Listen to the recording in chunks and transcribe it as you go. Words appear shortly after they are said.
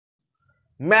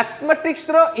Mathematics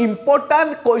रो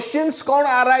important questions कौन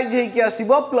arise है कि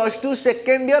आसीबो प्लस 2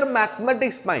 सेकंड ईयर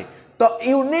मैथमेटिक्स पाई तो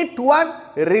unit 1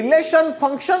 relation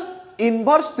function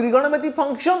inverse त्रिकोणमिति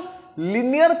function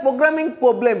linear programming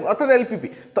problem अर्थात LPP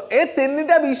तो ए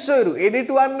तीनटा विषय रु यूनिट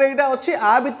 1 रे एटा अछि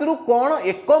आ भितरु कोन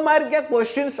एक मार्किया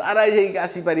क्वेश्चंस अराइज है कि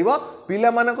आसी परिबो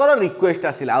पिला मानकर रिक्वेस्ट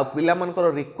आसिला आ पिला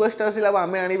मानकर रिक्वेस्ट आसिला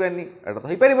आमे आनिबानी एटा तो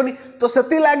होई परिबनी तो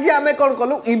सेति लागि आमे कोन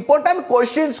कलु इंपोर्टेंट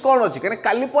क्वेश्चंस कोन अछि कने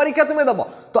काली परीक्षा तुमे दबो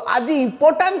तो आज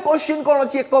इंपोर्टेंट क्वेश्चन कोन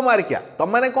अछि एक मार्किया तो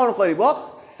माने कोन करिवो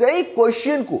सेही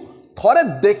क्वेश्चन को थोड़े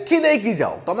देखी देखी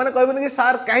जाओ तो मैंने कहबे कि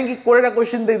सर कहीं 20टा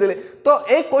क्वेश्चन दे देले तो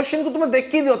ए क्वेश्चन को तुम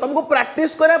देखी दियो तुमको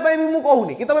प्रैक्टिस करा पे भी मु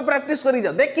कहूनी कि तुम प्रैक्टिस करी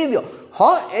जाओ देखी दियो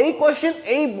हां एई क्वेश्चन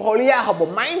एई भलिया हबो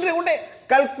माइंड रे गोटे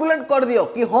कैलकुलेट कर दियो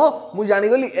कि हां मु जानि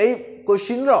गली एई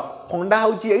क्वेश्चन रो फंडा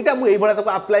होची एईटा मु एई भला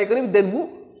तको अप्लाई करी देन मु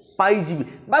पाई जीवी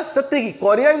बस सत्य की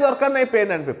करिया भी दरकार नहीं pen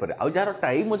and paper uh jar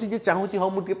time अछि जे चाहूची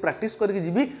हां मु प्रैक्टिस करके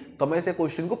जीवी तमे से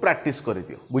क्वेश्चन को प्रैक्टिस करी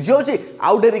दियो बुझियोची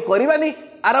आउ डेरी करबानी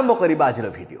आरंभ करबा आज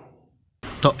रो वीडियो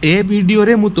तो ए वीडियो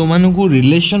रे मु तुमको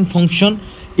रिलेशन फंक्शन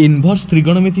इनवर्स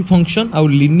त्रिकोणमिति फंक्शन आउ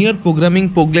लिनियर प्रोग्रामिंग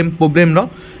प्रॉब्लम रो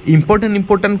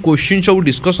इंपोर्टेंट क्वेश्चन सब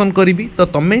डिस्कशन करी तो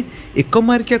तुम एक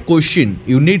मार्किया क्वेश्चन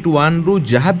यूनिट 1 रु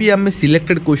जहाँ भी आम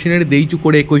सिलेक्टेड क्वेश्चन देचु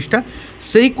 20-21टा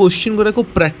से क्वेश्चन गुरा को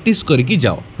प्रैक्टिस करके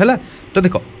जाओ है तो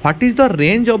देखो what is the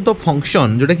range of the function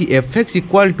जोटा कि F x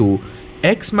equal to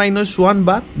x minus 1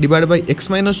 bar divide by x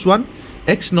minus 1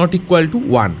 x not equal to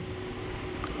 1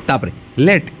 तापरे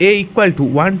let a equal to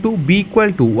 1 2 b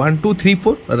equal to 1 2 3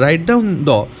 4 write down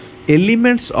the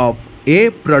elements of a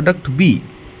product b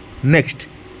next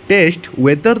test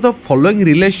whether the following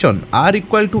relation are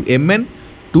equal to mn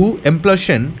to m plus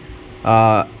n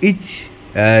is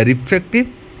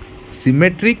refractive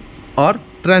symmetric or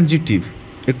transitive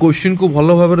A question को भल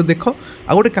भाव देख आ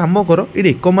गोटे कम कर ये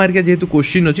एक मार्किया जेहेतु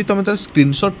question अच्छी तुम तार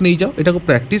स्क्रीनशॉट नहीं जाओ यहाँ को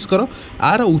प्रैक्टिस कर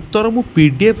आर उत्तर मु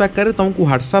पीडीएफ आकार तुमको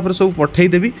व्हाट्सएप रे सब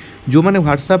पठेदेवी जो मैंने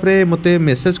व्हाट्सएप रे मते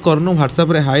मेसेज करनो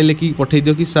व्हाट्सएप रे हाई लिखि पठे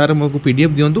दियो कि सर मो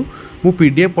पीडीएफ दिंतु मु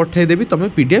पीडीएफ पठेदेवी तुम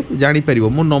पीडीएफ जापर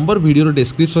मो नंबर वीडियो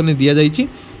डिस्क्रिप्शन में दि जाइए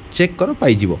चेक कर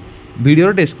पाइज वीडियो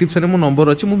डिस्क्रिप्शन में मो नंबर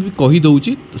अच्छी मुझे कही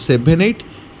दूसरी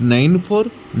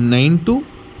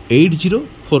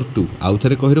 7894928042 आउ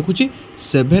थे कही रखुची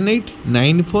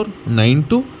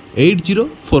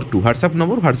 7894928042 व्हाट्सएप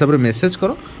नंबर व्हाट्सएप रे मेसेज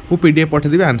करो वो पीडीएफ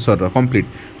पठेदेवी आंसर कंप्लीट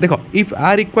देखो if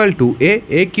are equal to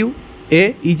A Q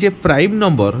A is a prime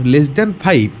number less than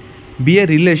 5 B a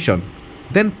relation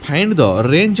then find the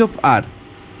range of are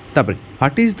तापर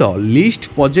what is the least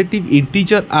positive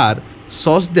integer are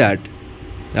such that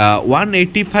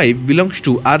 185 belongs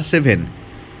to R7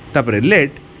 तापर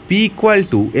late P equal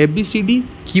to ABCD,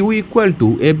 Q equal to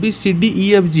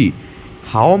ABCDEFG.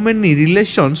 How many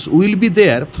relations will be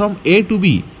there from A to B?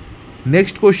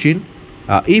 Next question,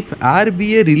 if R be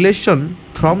a relation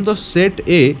from the set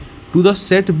A to the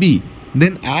set B,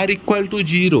 then R equal to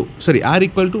 0. Sorry, R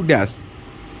equal to dash.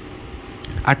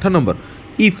 8 number,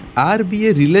 if R be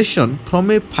a relation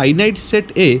from a finite set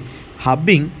A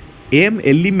having m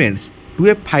elements to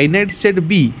a finite set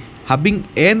B having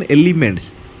n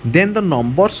elements, then the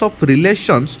numbers of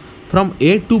relations from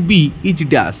A to B is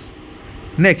dash.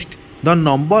 Next, the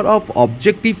number of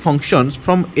objective functions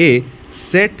from A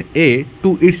set A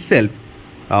to itself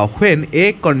when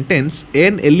A contains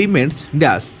n elements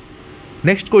dash.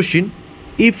 Next question,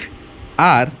 if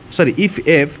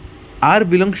f R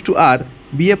belongs to R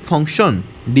be a function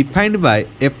defined by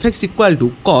fx equal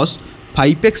to cos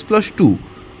 5x plus 2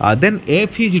 then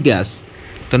f is dash.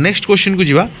 तो next question को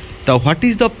जीवा तो what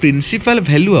is the principal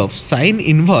value of sin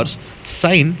inverse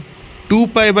sin 2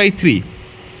 pi by 3?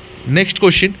 Next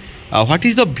question, what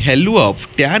is the value of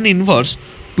tan inverse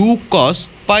 2 cos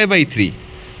pi by 3?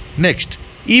 Next,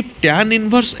 if tan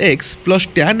inverse x plus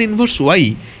tan inverse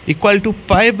y equal to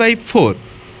pi by 4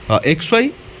 xy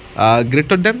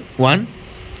greater than 1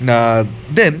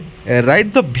 then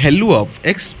write the value of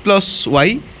x plus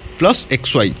y plus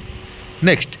xy.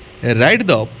 Next, write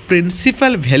the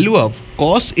principal value of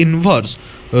cos inverse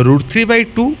root 3 by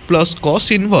 2 plus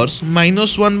cos inverse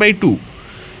minus 1 by 2.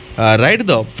 Write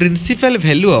the principal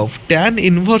value of tan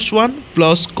inverse 1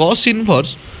 plus cos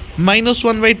inverse minus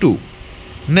 1 by 2.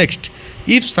 Next,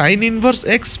 if sin inverse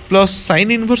x plus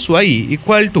sin inverse y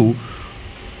equal to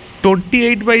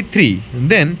 28 by 3,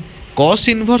 then cos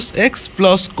inverse x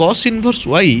plus cos inverse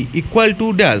y equal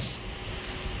to dash.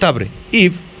 तापरे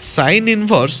if sin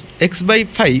inverse x by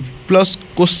 5 plus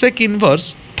cosec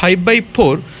inverse 5 by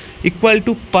 4 equal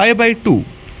to pi by 2,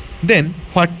 then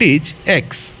what is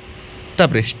x?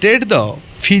 तापरे state the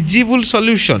feasible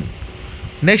solution.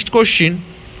 Next question,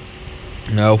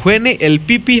 when a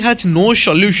LPP has no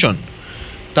solution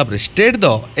तापर state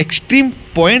the extreme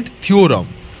point theorem.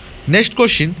 Next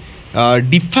question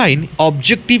define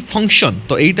objective function.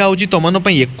 तो यहाँ हूँ तुम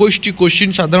 21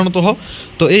 question साधारणतः।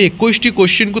 तो ये 21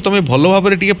 question को तुम भल भाव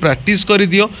में प्रैक्टिस कर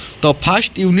दियो। तो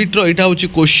फास्ट यूनिट रो यहाँ हूँ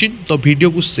क्वेश्चन। तो वीडियो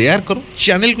को शेयर करो,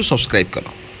 चैनल को सब्सक्राइब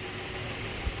करो।